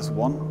family as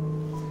one,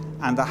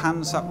 and the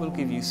hands that will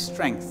give you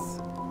strength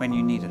when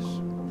you need it.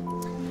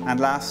 And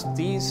last,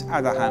 these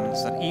are the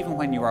hands that even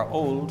when you are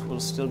old will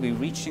still be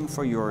reaching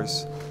for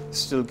yours,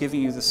 still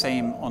giving you the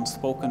same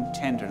unspoken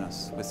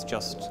tenderness with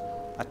just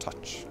a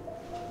touch.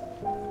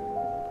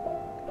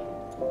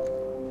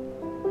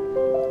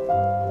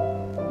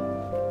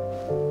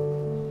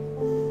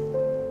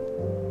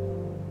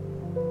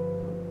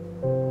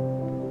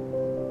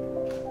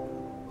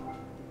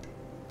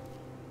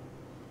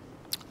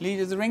 Lee,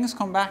 did the rings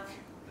come back?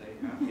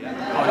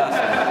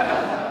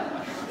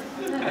 Yeah.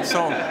 Oh,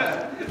 so,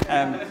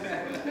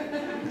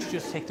 would you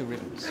just take the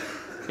ribbons?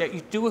 Yeah,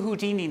 you do a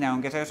Houdini now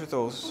and get out of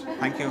those.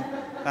 Thank you.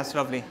 That's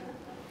lovely.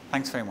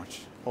 Thanks very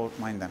much. Hold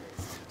mine then.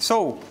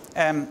 So,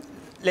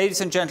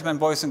 ladies and gentlemen,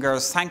 boys and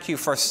girls, thank you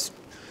for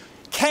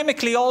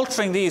chemically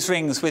altering these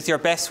rings with your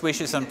best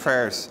wishes and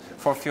prayers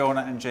for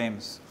Fiona and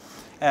James.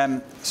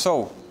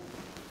 So,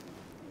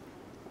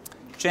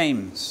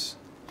 James,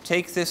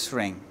 take this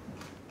ring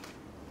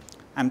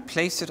and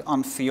place it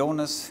on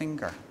Fiona's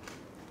finger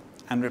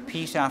and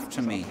repeat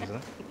after me.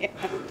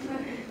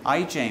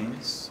 I,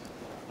 James.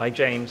 I,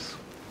 James.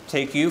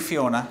 Take you,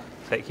 Fiona.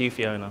 Take you,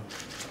 Fiona.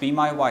 To be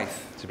my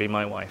wife. To be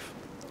my wife.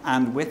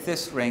 And with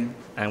this ring.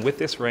 And with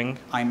this ring.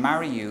 I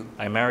marry you.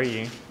 I marry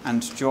you.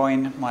 And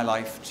join my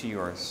life to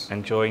yours.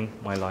 And join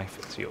my life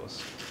to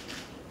yours.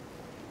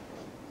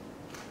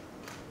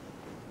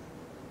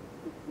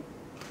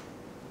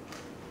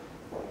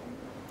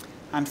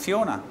 And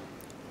Fiona,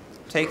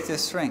 take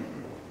this ring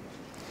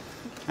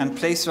and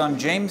place it on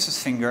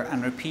James's finger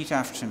and repeat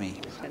after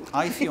me.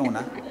 I,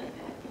 Fiona.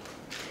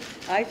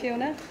 I,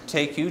 Fiona.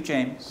 Take you,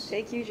 James.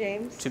 Take you,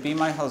 James. To be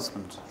my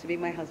husband. To be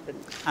my husband.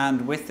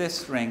 And with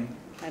this ring.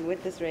 And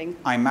with this ring.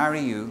 I marry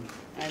you.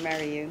 I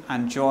marry you.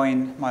 And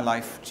join my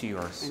life to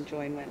yours. And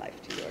join my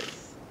life to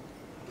yours.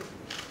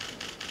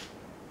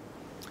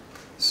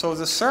 So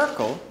the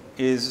circle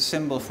is a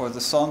symbol for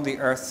the sun, the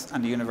earth,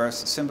 and the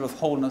universe, a symbol of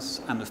wholeness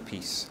and of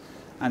peace.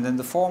 And in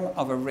the form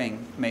of a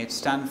ring, may it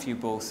stand for you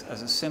both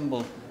as a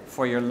symbol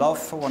for your love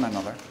for one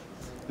another,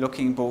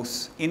 looking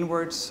both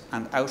inwards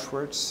and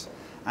outwards,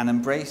 an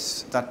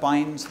embrace that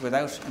binds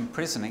without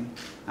imprisoning,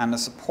 and a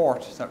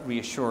support that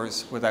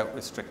reassures without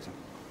restricting.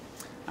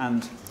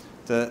 And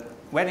the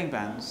wedding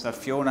bands that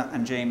Fiona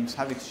and James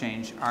have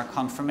exchanged are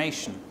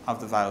confirmation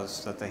of the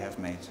vows that they have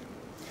made.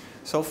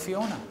 So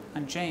Fiona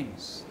and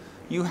James,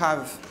 you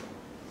have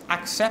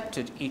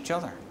accepted each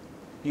other.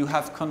 You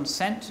have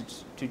consented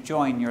to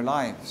join your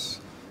lives.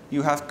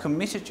 You have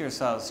committed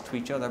yourselves to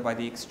each other by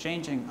the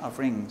exchanging of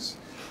rings.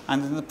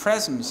 And in the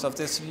presence of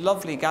this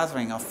lovely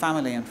gathering of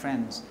family and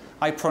friends,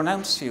 I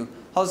pronounce you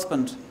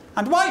husband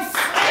and wife.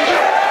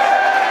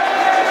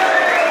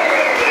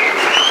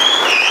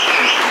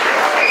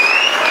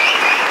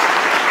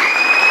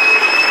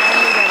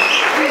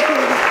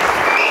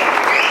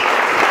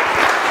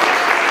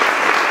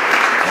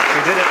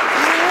 We did it.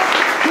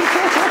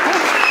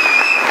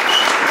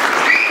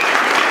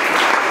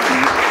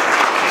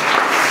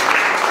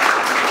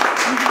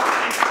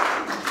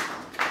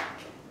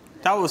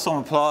 That was some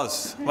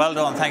applause. Well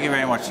done, thank you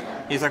very much.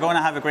 You're going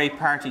to have a great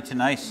party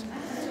tonight.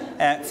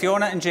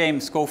 Fiona and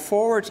James, go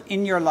forward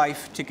in your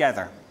life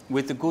together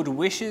with the good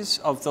wishes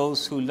of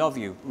those who love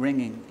you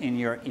ringing in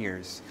your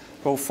ears.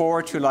 Go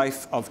forward to a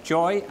life of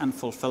joy and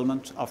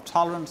fulfillment, of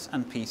tolerance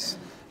and peace,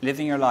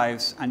 living your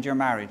lives and your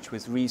marriage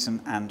with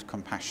reason and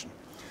compassion.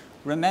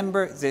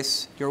 Remember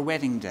this, your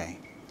wedding day.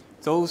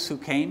 Those who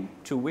came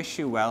to wish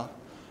you well,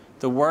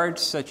 the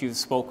words that you've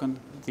spoken,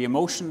 the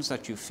emotions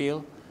that you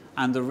feel,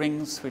 and the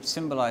rings which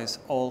symbolize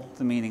all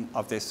the meaning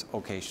of this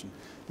occasion.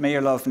 May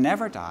your love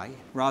never die,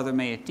 rather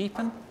may it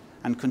deepen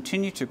and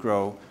continue to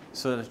grow,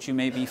 so that you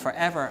may be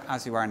forever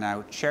as you are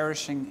now,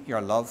 cherishing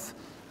your love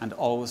and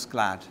always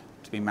glad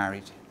to be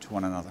married to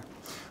one another.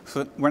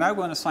 So we're now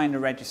going to sign the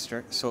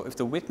register, so if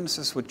the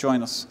witnesses would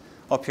join us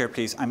up here,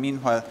 please. And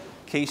meanwhile,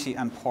 Katie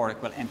and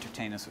Porrick will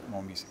entertain us with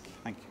more music.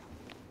 Thank you.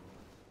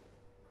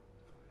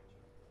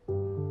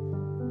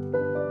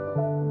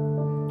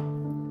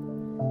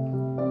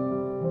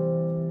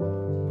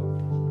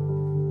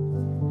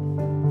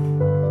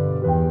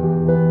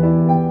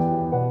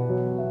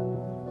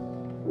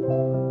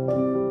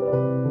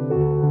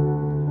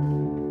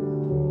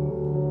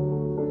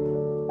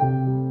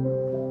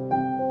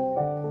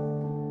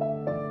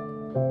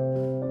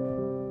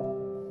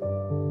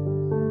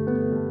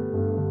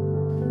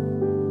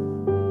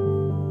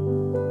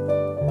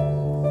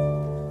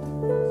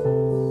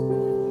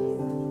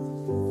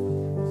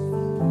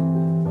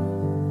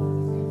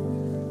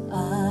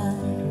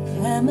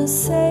 I'm a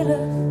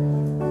sailor,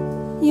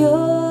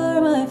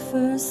 you're my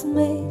first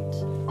mate.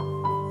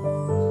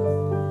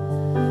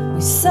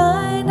 We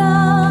signed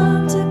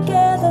on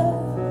together,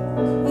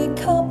 we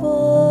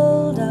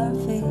coupled our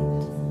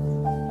fate.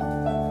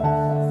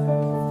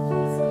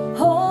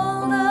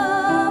 Hold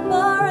up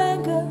our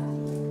anchor,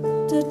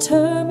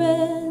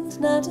 determined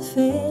not to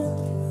fail.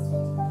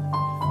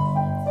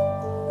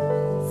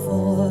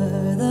 For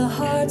the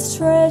heart's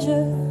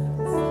treasure,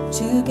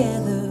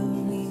 together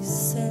we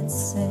set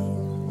sail.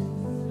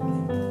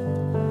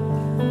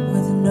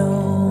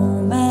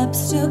 No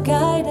maps to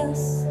guide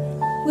us,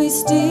 we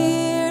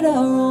steered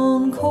our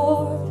own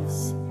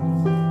course.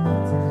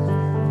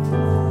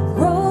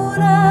 Rode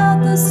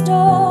out the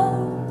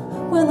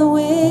storm when the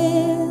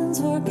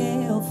winds were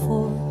gale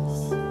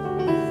force.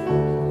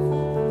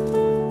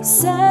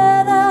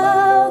 Set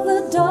out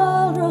the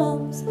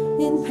doldrums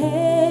in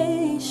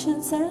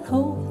patience and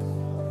hope.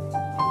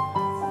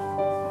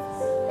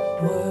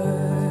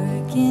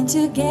 Working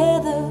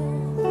together,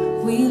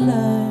 we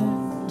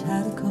learned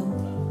how to cope.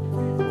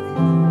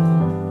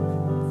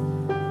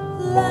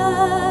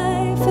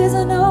 Life is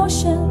an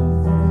ocean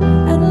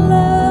and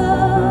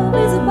love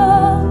is a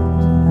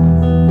boat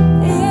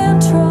in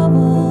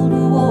troubled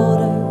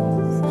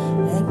waters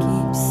that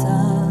keeps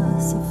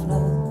us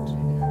afloat.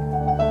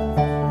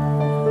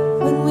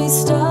 we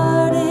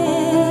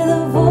started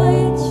a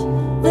voyage,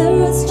 there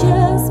was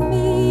just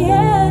me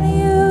and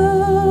you.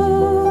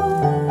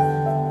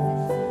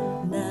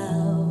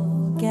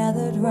 Now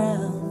gathered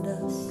round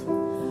us,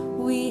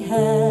 we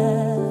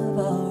have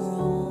our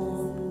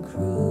own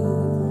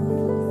crew.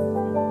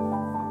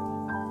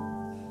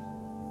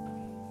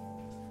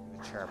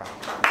 Chair back.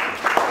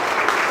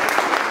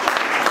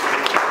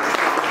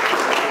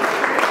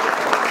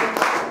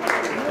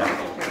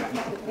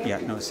 Yeah,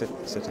 no, sit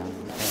down.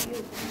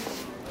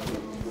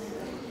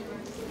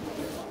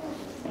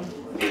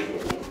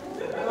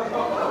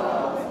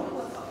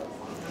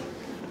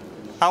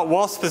 That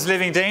wasp is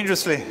living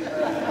dangerously.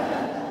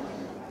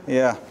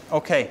 Yeah,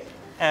 okay.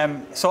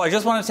 So I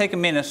just want to take a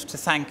minute to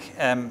thank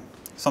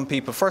some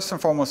people. First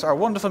and foremost, our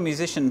wonderful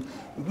musicians,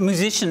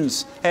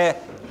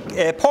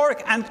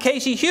 Porrick and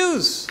Katie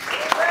Hughes.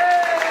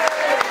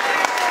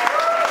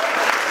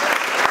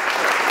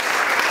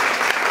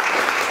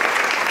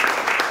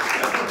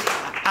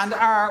 And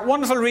our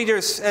wonderful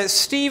readers,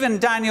 Stephen,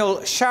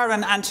 Daniel,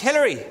 Sharon and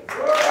Hilary.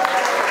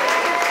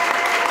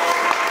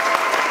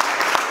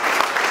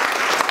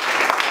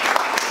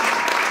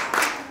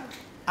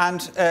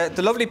 And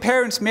the lovely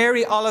parents,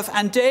 Mary, Olive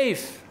and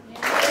Dave.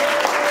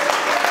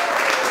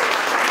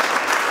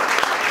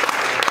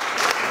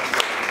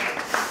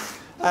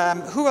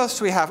 Who else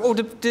do we have? Oh,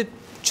 the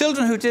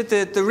children who did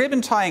the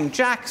ribbon tying,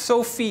 Jack,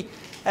 Sophie,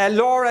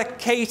 Laura,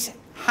 Kate,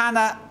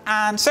 Hannah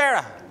and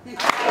Sarah.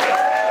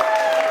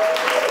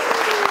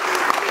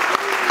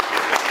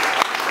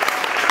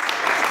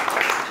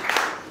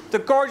 The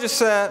gorgeous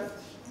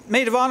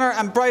maid of honour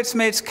and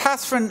bridesmaids,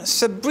 Catherine,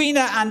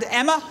 Sabrina and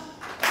Emma.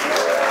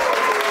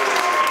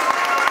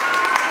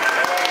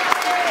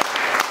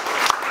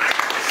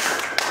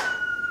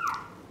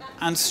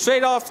 And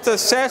straight off the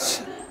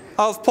set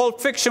of Pulp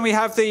Fiction, we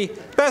have the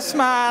best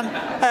man,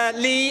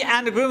 Lee,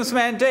 and the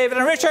groomsmen, David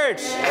and Richard.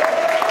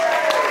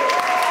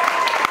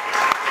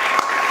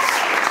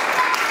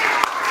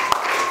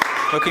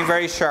 Looking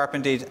very sharp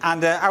indeed.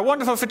 And our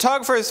wonderful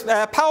photographers,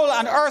 Paul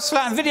and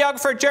Ursula, and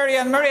videographer, Jerry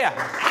and Maria.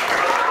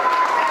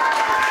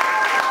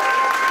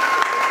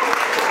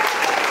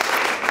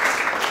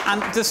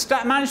 And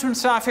the management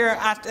staff here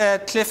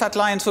at Cliff at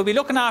Lyons will be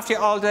looking after you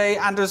all day,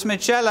 and there's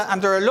Magella,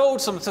 and there are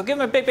loads of them, so give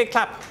them a big, big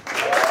clap.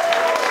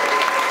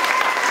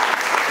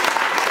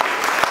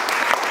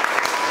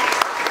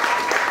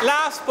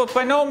 Last but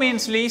by no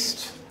means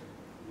least,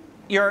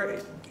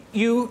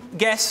 you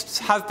guests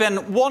have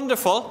been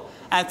wonderful,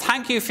 and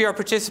thank you for your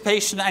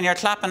participation and your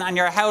clapping and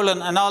your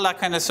howling and all that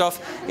kind of stuff.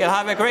 You'll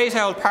have a great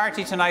old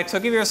party tonight, so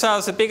give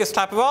yourselves the biggest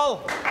clap of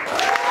all.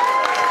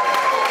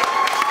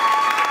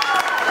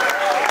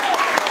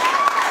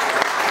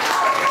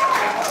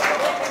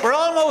 We're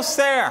almost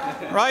there,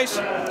 right?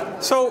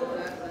 So,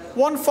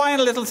 one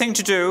final little thing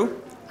to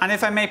do, and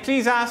if I may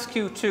please ask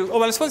you to... Oh,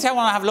 well, I suppose I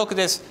want to have a look at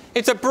this.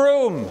 It's a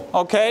broom,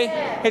 okay?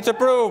 Yeah. It's a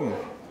broom.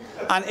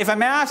 And if I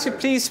may ask you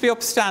please to be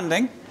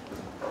upstanding,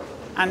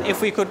 and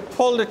if we could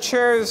pull the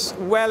chairs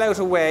well out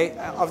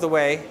of the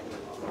way.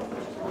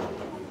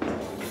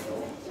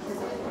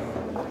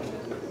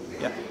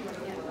 Yeah.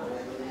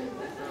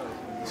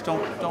 Just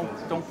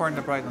don't burn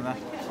the bride on that.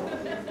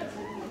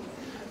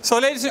 So,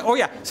 ladies and... Oh,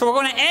 yeah. So we're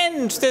going to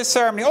end this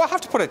ceremony. Oh, I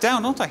have to put it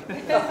down, don't I?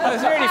 I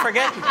was really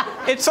forgetting.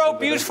 It's so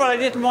beautiful, I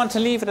didn't want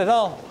to leave it at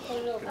all.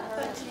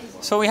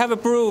 So we have a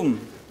broom.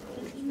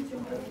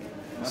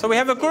 So we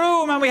have a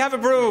groom and we have a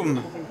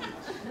broom.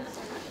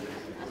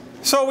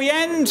 So we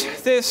end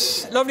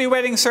this lovely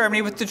wedding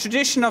ceremony with the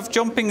tradition of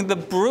jumping the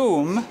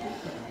broom.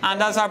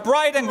 And as our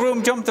bride and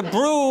groom jump the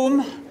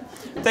broom,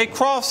 they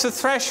cross the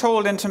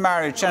threshold into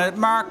marriage. And it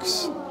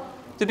marks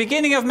the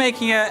beginning of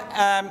making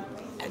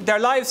their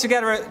lives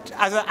together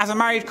as a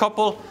married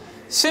couple,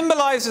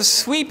 symbolises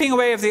sweeping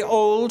away of the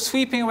old,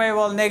 sweeping away of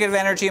all negative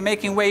energy and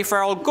making way for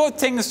all good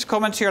things to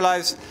come into your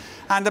lives.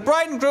 And the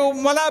bride and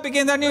groom will now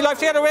begin their new life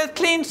together with a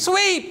clean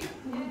sweep.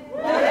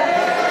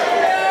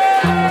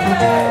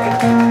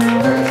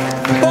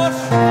 But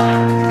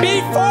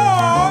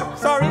before,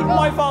 sorry,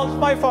 my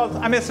fault,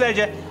 I misled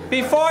you.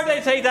 Before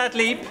they take that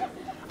leap,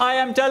 I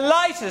am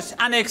delighted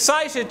and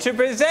excited to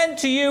present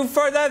to you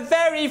for the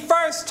very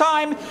first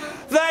time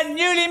the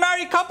newly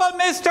married couple,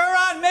 Mr.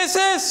 and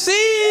Mrs. C.